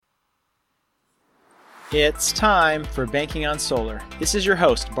It's time for Banking on Solar. This is your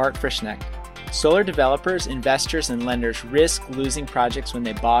host, Bart Frischknecht. Solar developers, investors, and lenders risk losing projects when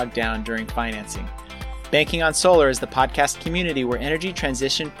they bog down during financing. Banking on Solar is the podcast community where energy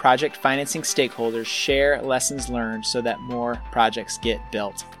transition project financing stakeholders share lessons learned so that more projects get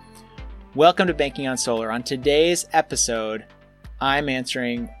built. Welcome to Banking on Solar. On today's episode, I'm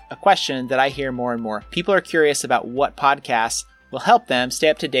answering a question that I hear more and more. People are curious about what podcasts will help them stay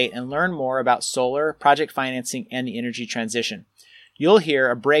up to date and learn more about solar, project financing, and the energy transition. You'll hear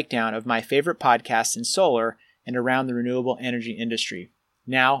a breakdown of my favorite podcasts in solar and around the renewable energy industry.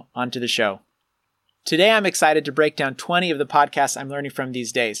 Now, on to the show. Today, I'm excited to break down 20 of the podcasts I'm learning from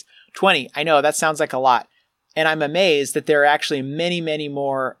these days. 20, I know that sounds like a lot. And I'm amazed that there are actually many, many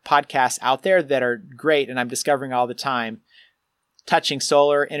more podcasts out there that are great, and I'm discovering all the time, touching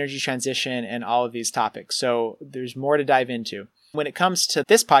solar, energy transition, and all of these topics. So there's more to dive into. When it comes to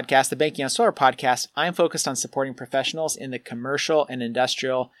this podcast, the Banking on Solar podcast, I'm focused on supporting professionals in the commercial and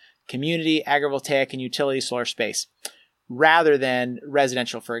industrial, community, agrivoltaic, and utility solar space, rather than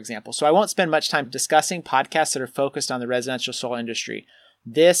residential, for example. So I won't spend much time discussing podcasts that are focused on the residential solar industry.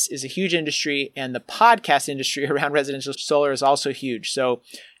 This is a huge industry, and the podcast industry around residential solar is also huge. So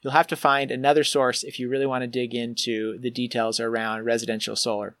you'll have to find another source if you really want to dig into the details around residential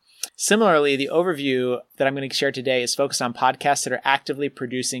solar. Similarly, the overview that I'm going to share today is focused on podcasts that are actively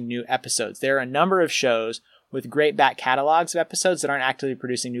producing new episodes. There are a number of shows with great back catalogs of episodes that aren't actively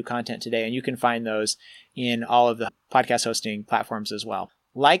producing new content today, and you can find those in all of the podcast hosting platforms as well.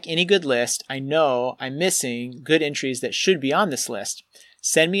 Like any good list, I know I'm missing good entries that should be on this list.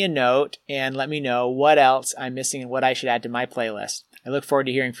 Send me a note and let me know what else I'm missing and what I should add to my playlist. I look forward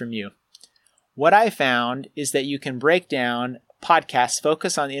to hearing from you. What I found is that you can break down podcasts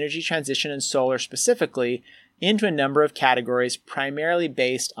focus on the energy transition and solar specifically into a number of categories, primarily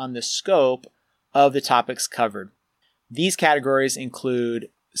based on the scope of the topics covered. These categories include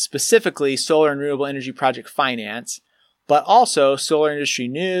specifically solar and renewable energy project finance, but also solar industry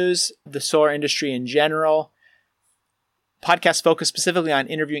news, the solar industry in general. Podcasts focus specifically on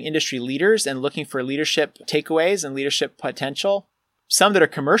interviewing industry leaders and looking for leadership takeaways and leadership potential. Some that are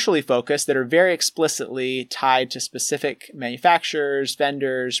commercially focused that are very explicitly tied to specific manufacturers,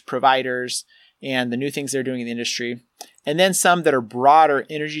 vendors, providers, and the new things they're doing in the industry. And then some that are broader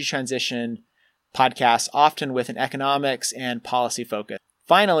energy transition podcasts, often with an economics and policy focus.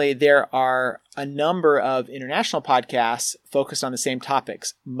 Finally, there are a number of international podcasts focused on the same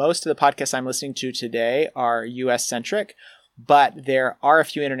topics. Most of the podcasts I'm listening to today are US-centric, but there are a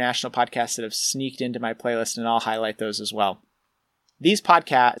few international podcasts that have sneaked into my playlist, and I'll highlight those as well.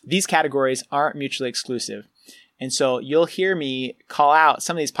 These categories aren't mutually exclusive. And so you'll hear me call out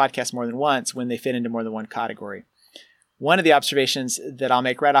some of these podcasts more than once when they fit into more than one category. One of the observations that I'll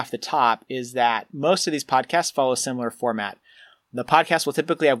make right off the top is that most of these podcasts follow a similar format. The podcast will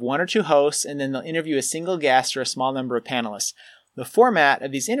typically have one or two hosts, and then they'll interview a single guest or a small number of panelists. The format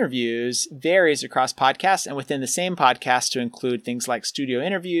of these interviews varies across podcasts and within the same podcast to include things like studio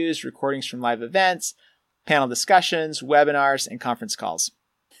interviews, recordings from live events, panel discussions, webinars, and conference calls.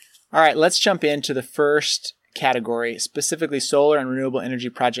 All right, let's jump into the first category, specifically solar and renewable energy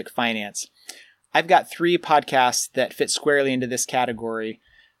project finance. I've got 3 podcasts that fit squarely into this category.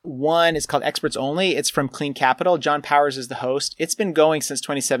 One is called Experts Only. It's from Clean Capital. John Powers is the host. It's been going since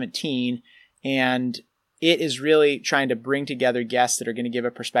 2017, and it is really trying to bring together guests that are going to give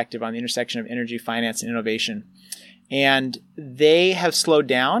a perspective on the intersection of energy, finance, and innovation. And they have slowed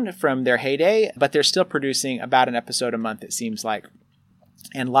down from their heyday, but they're still producing about an episode a month, it seems like.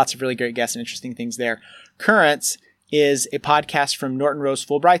 And lots of really great guests and interesting things there. Currents is a podcast from Norton Rose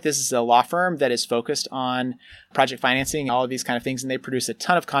Fulbright. This is a law firm that is focused on project financing, all of these kind of things, and they produce a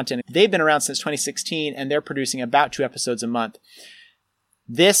ton of content. They've been around since 2016, and they're producing about 2 episodes a month.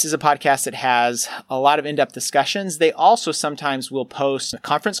 This is a podcast that has a lot of in-depth discussions. They also sometimes will post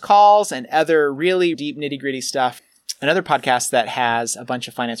conference calls and other really deep nitty-gritty stuff. Another podcast that has a bunch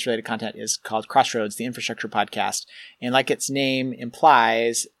of finance-related content is called Crossroads, the infrastructure podcast. And like its name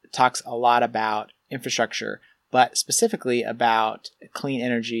implies, it talks a lot about infrastructure, but specifically about clean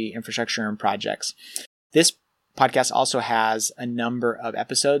energy infrastructure and projects. This podcast also has a number of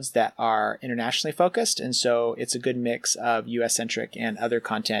episodes that are internationally focused, and so it's a good mix of US-centric and other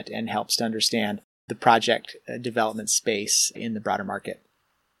content and helps to understand the project development space in the broader market.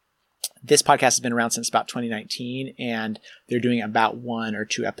 This podcast has been around since about 2019, and they're doing about 1 or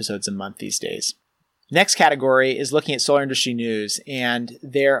 2 episodes a month these days. Next category is looking at solar industry news, and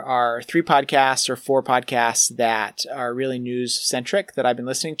there are 3 podcasts or 4 podcasts that are really news-centric that I've been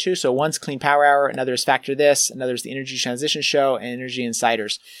listening to. So one's Clean Power Hour, another is Factor This, another is the Energy Transition Show, and Energy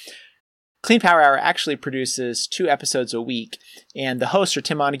Insiders. Clean Power Hour actually produces 2 episodes a week, and the hosts are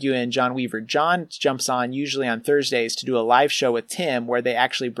Tim Montague and John Weaver. John jumps on usually on Thursdays to do a live show with Tim where they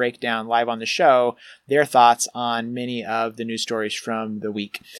actually break down live on the show their thoughts on many of the news stories from the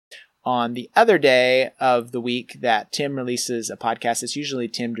week. On the other day of the week that Tim releases a podcast, it's usually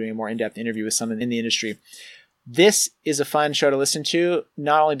Tim doing a more in-depth interview with someone in the industry. This is a fun show to listen to,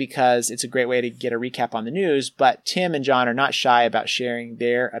 not only because it's a great way to get a recap on the news, but Tim and John are not shy about sharing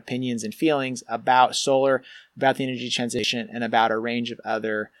their opinions and feelings about solar, about the energy transition, and about a range of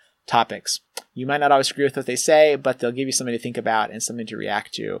other topics. You might not always agree with what they say, but they'll give you something to think about and something to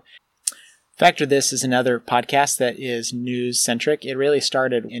react to. Factor This is another podcast that is news-centric. It really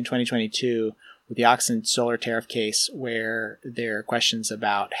started in 2022 with the Oxen solar tariff case, where there are questions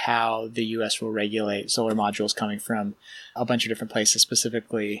about how the U.S. will regulate solar modules coming from a bunch of different places,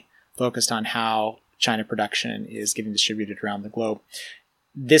 specifically focused on how China production is getting distributed around the globe.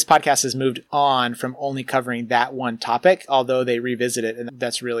 This podcast has moved on from only covering that one topic, although they revisit it, and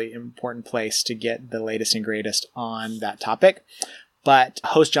that's really an important place to get the latest and greatest on that topic. But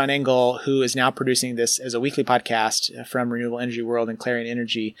host John Engel, who is now producing this as a weekly podcast from Renewable Energy World and Clarion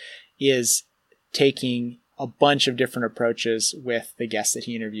Energy, is taking a bunch of different approaches with the guests that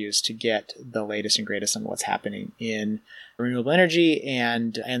he interviews to get the latest and greatest on what's happening in renewable energy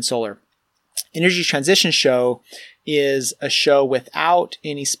and solar. Energy Transition Show is a show without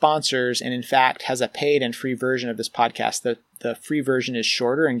any sponsors, and in fact has a paid and free version of this podcast. The free version is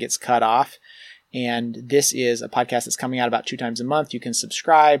shorter and gets cut off. And this is a podcast that's coming out about 2 times a month. You can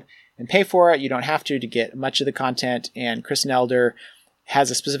subscribe and pay for it. You don't have to get much of the content. And Kristen Elder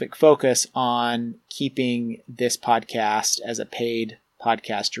has a specific focus on keeping this podcast as a paid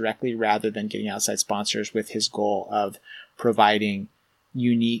podcast directly rather than getting outside sponsors, with his goal of providing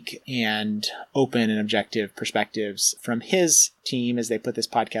unique and open and objective perspectives from his team as they put this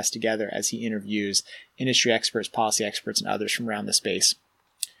podcast together, as he interviews industry experts, policy experts, and others from around the space.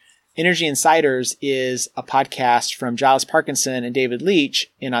 Energy Insiders is a podcast from Giles Parkinson and David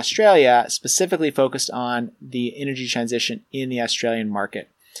Leach in Australia, specifically focused on the energy transition in the Australian market.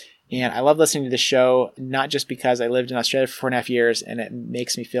 And I love listening to this show, not just because I lived in Australia for 4.5 years and it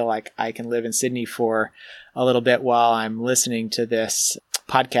makes me feel like I can live in Sydney for a little bit while I'm listening to this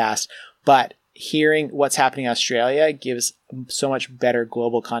podcast, but hearing what's happening in Australia gives so much better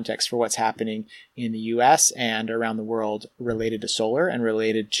global context for what's happening in the US and around the world related to solar and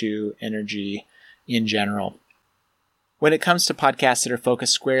related to energy in general. When it comes to podcasts that are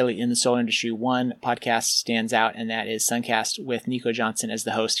focused squarely in the solar industry, one podcast stands out, and that is Suncast with Nico Johnson as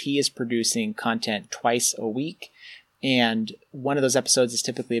the host. He is producing content twice a week, and one of those episodes is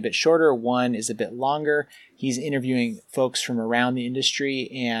typically a bit shorter. One is a bit longer. He's interviewing folks from around the industry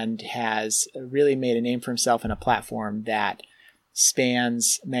and has really made a name for himself in a platform that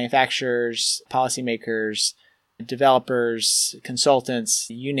spans manufacturers, policymakers, developers, consultants,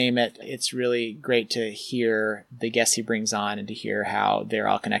 you name it. It's really great to hear the guests he brings on and to hear how they're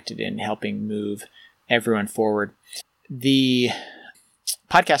all connected in helping move everyone forward. The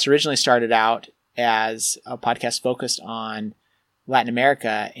podcast originally started out as a podcast focused on Latin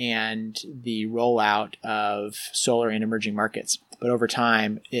America and the rollout of solar in emerging markets. But over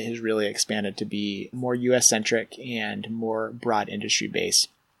time, it has really expanded to be more US-centric and more broad industry-based.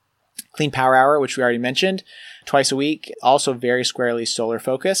 Clean Power Hour, which we already mentioned, twice a week, also very squarely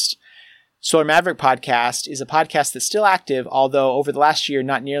solar-focused. Solar Maverick Podcast is a podcast that's still active, although over the last year,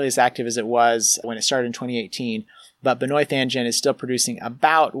 not nearly as active as it was when it started in 2018. But Benoit Thanjan is still producing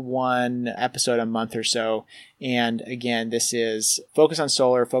about 1 episode a month or so. And again, this is focused on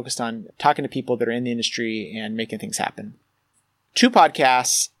solar, focused on talking to people that are in the industry and making things happen. 2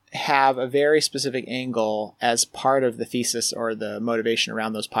 podcasts have a very specific angle as part of the thesis or the motivation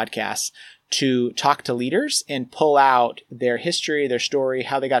around those podcasts to talk to leaders and pull out their history, their story,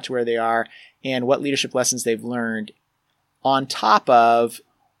 how they got to where they are, and what leadership lessons they've learned on top of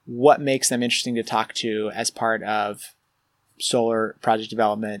what makes them interesting to talk to as part of solar project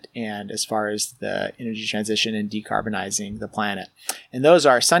development and as far as the energy transition and decarbonizing the planet. And those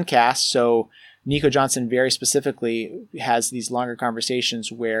are Suncast. So Nico Johnson very specifically has these longer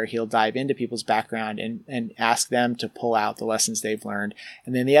conversations where he'll dive into people's background and ask them to pull out the lessons they've learned.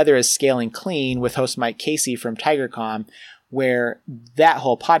 And then the other is Scaling Clean with host Mike Casey from TigerCom, where that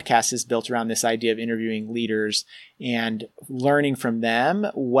whole podcast is built around this idea of interviewing leaders and learning from them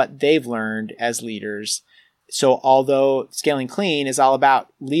what they've learned as leaders. So although Scaling Clean is all about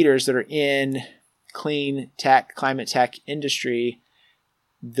leaders that are in clean tech, climate tech industry,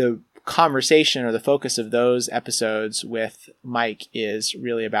 the conversation or the focus of those episodes with Mike is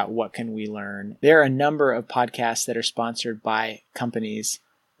really about what can we learn. There are a number of podcasts that are sponsored by companies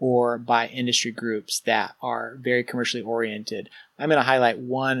or by industry groups that are very commercially oriented. I'm going to highlight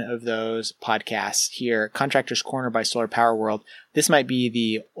one of those podcasts here, Contractors Corner by Solar Power World. This might be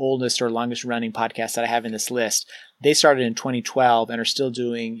the oldest or longest running podcast that I have in this list. They started in 2012 and are still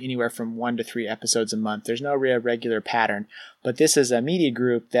doing anywhere from 1 to 3 episodes a month. There's no real regular pattern, but this is a media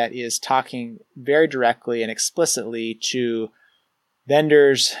group that is talking very directly and explicitly to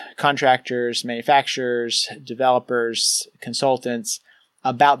vendors, contractors, manufacturers, developers, consultants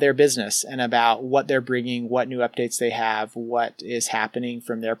about their business and about what they're bringing, what new updates they have, what is happening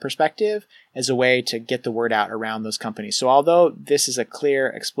from their perspective as a way to get the word out around those companies. So although this is a clear,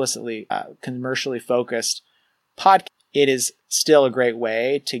 explicitly commercially focused podcast, it is still a great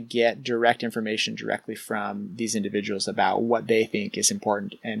way to get direct information directly from these individuals about what they think is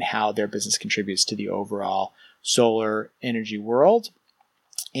important and how their business contributes to the overall solar energy world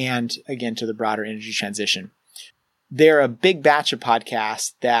and, again, to the broader energy transition. They're a big batch of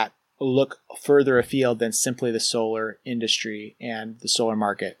podcasts that look further afield than simply the solar industry and the solar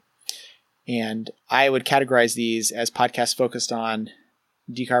market. And I would categorize these as podcasts focused on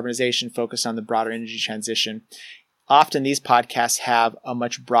decarbonization, focused on the broader energy transition. Often these podcasts have a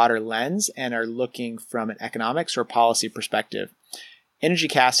much broader lens and are looking from an economics or policy perspective.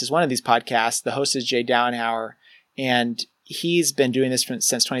 EnergyCast is one of these podcasts. The host is Jay Dowenhauer, and he's been doing this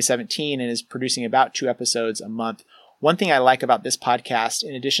since 2017 and is producing about 2 episodes a month. One thing I like about this podcast,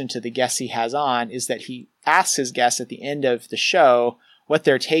 in addition to the guests he has on, is that he asks his guests at the end of the show what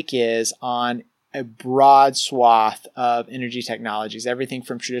their take is on a broad swath of energy technologies, everything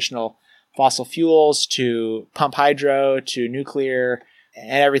from traditional fossil fuels to pump hydro to nuclear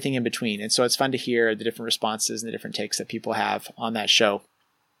and everything in between. And so it's fun to hear the different responses and the different takes that people have on that show.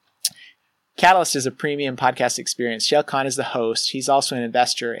 Catalyst is a premium podcast experience. Shale Khan is the host. He's also an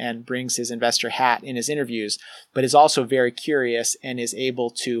investor and brings his investor hat in his interviews, but is also very curious and is able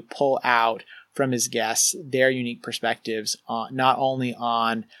to pull out from his guests their unique perspectives, not only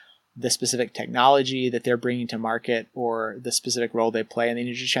on the specific technology that they're bringing to market or the specific role they play in the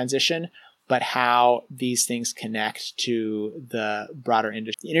energy transition, but how these things connect to the broader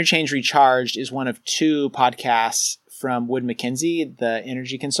industry. Interchange Recharged is one of 2 podcasts from Wood Mackenzie, the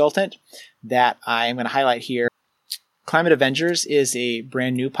energy consultant, that I'm going to highlight here. Climate Avengers is a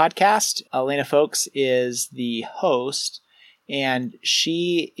brand new podcast. Elena Folks is the host, and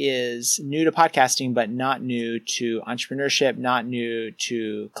she is new to podcasting, but not new to entrepreneurship, not new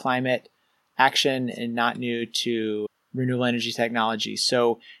to climate action, and not new to renewable energy technology.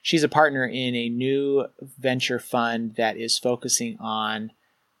 So she's a partner in a new venture fund that is focusing on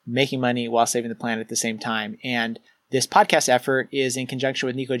making money while saving the planet at the same time. And this podcast effort is in conjunction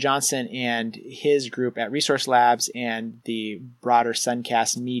with Nico Johnson and his group at Resource Labs and the broader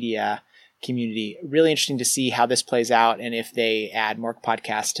Suncast media community. Really interesting to see how this plays out and if they add more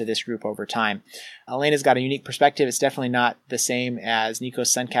podcasts to this group over time. Elena's got a unique perspective. It's definitely not the same as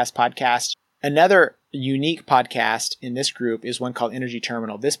Nico's Suncast podcast. Another unique podcast in this group is one called Energy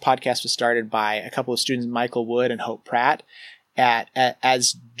Terminal. This podcast was started by a couple of students, Michael Wood and Hope Pratt,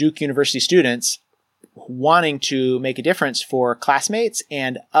 as Duke University students wanting to make a difference for classmates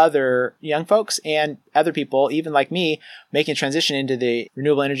and other young folks and other people, even like me, making a transition into the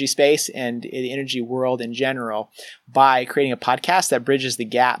renewable energy space and the energy world in general by creating a podcast that bridges the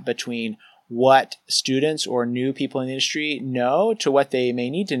gap between what students or new people in the industry know to what they may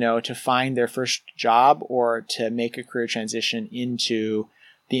need to know to find their first job or to make a career transition into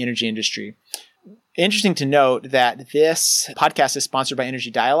the energy industry. Interesting to note that this podcast is sponsored by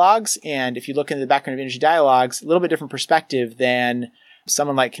Energy Dialogues. And if you look into the background of Energy Dialogues, a little bit different perspective than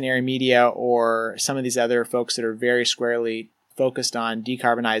someone like Canary Media or some of these other folks that are very squarely focused on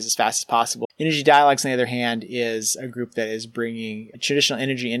decarbonize as fast as possible. Energy Dialogues, on the other hand, is a group that is bringing a traditional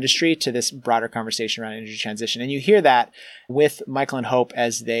energy industry to this broader conversation around energy transition. And you hear that with Michael and Hope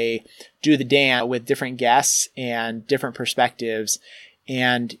as they do the dance with different guests and different perspectives.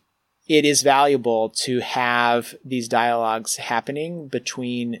 And it is valuable to have these dialogues happening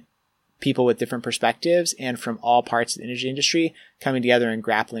between people with different perspectives and from all parts of the energy industry coming together and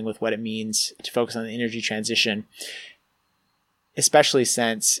grappling with what it means to focus on the energy transition, especially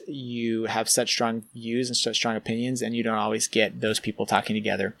since you have such strong views and such strong opinions and you don't always get those people talking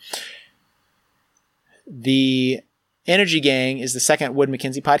together. The Energy Gang is the second Wood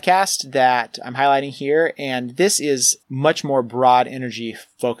Mackenzie podcast that I'm highlighting here, and this is much more broad energy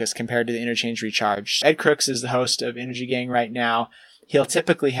focus compared to the Interchange Recharge. Ed Crooks is the host of Energy Gang right now. He'll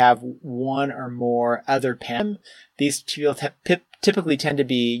typically have one or more other panelists. These people typically tend to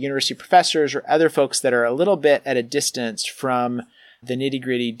be university professors or other folks that are a little bit at a distance from the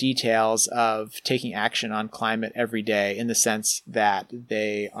nitty-gritty details of taking action on climate every day, in the sense that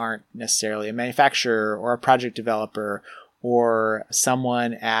they aren't necessarily a manufacturer or a project developer or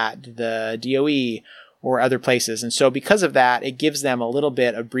someone at the DOE or other places. And so because of that, it gives them a little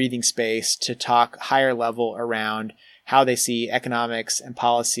bit of breathing space to talk higher level around how they see economics and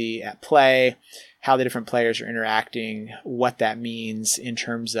policy at play, how the different players are interacting, what that means in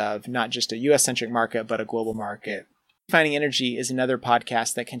terms of not just a US-centric market, but a global market. Redefining Energy is another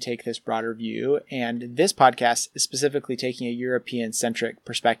podcast that can take this broader view, and this podcast is specifically taking a European-centric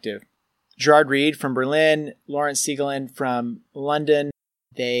perspective. Gerard Reed from Berlin, Lawrence Siegelin from London,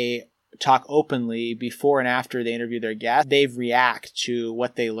 they talk openly before and after they interview their guests. They react to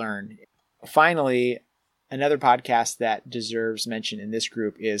what they learn. Finally, another podcast that deserves mention in this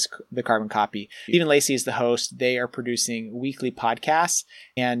group is The Carbon Copy. Stephen Lacey is the host. They are producing weekly podcasts,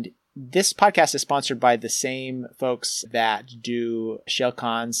 and this podcast is sponsored by the same folks that do Shale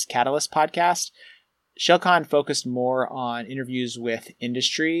Khan's Catalyst podcast. Shale Khan focused more on interviews with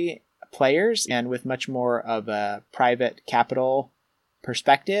industry players and with much more of a private capital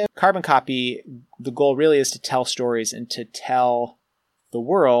perspective. Carbon Copy, the goal really is to tell stories and to tell the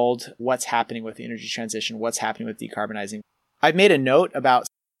world what's happening with the energy transition, what's happening with decarbonizing. I've made a note about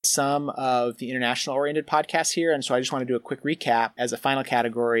some of the international oriented podcasts here, and so I just want to do a quick recap as a final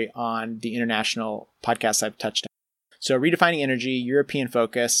category on the international podcasts I've touched on. So Redefining Energy, European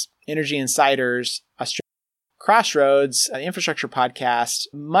Focus, Energy Insiders, Australia, Crossroads, an infrastructure podcast,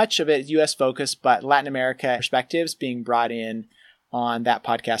 much of it US focused, but Latin America perspectives being brought in on that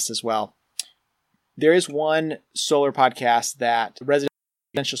podcast as well. There is one solar podcast, that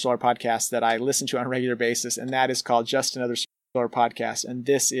residential solar podcast, that I listen to on a regular basis, and that is called Just Another Solar Podcast. And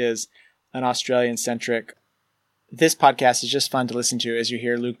this is an Australian-centric. This podcast is just fun to listen to as you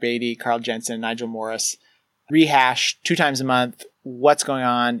hear Luke Beatty, Carl Jensen, Nigel Morris rehash 2 times a month what's going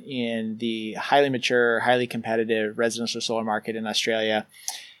on in the highly mature, highly competitive residential solar market in Australia.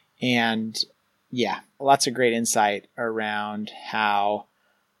 And yeah, lots of great insight around how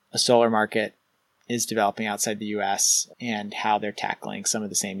a solar market is developing outside the US and how they're tackling some of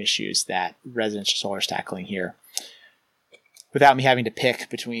the same issues that residential solar is tackling here, without me having to pick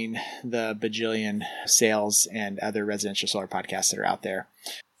between the bajillion sales and other residential solar podcasts that are out there.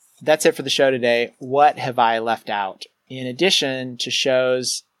 That's it for the show today. What have I left out? In addition to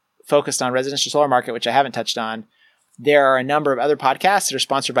shows focused on residential solar market, which I haven't touched on, there are a number of other podcasts that are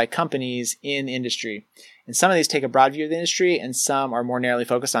sponsored by companies in the industry. And some of these take a broad view of the industry, and some are more narrowly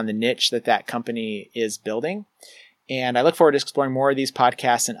focused on the niche that company is building. And I look forward to exploring more of these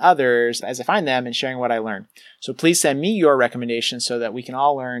podcasts and others as I find them and sharing what I learn. So please send me your recommendations so that we can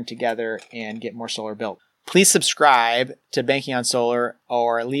all learn together and get more solar built. Please subscribe to Banking on Solar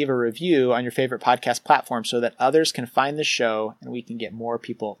or leave a review on your favorite podcast platform so that others can find the show and we can get more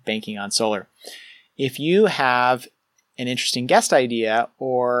people banking on solar. If you have an interesting guest idea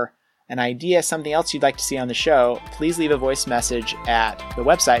or an idea, something else you'd like to see on the show, please leave a voice message at the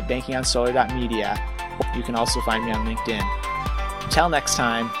website bankingonsolar.media. You can also find me on LinkedIn. Until next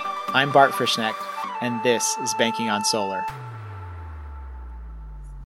time, I'm Bart Frischknecht, and this is Banking on Solar.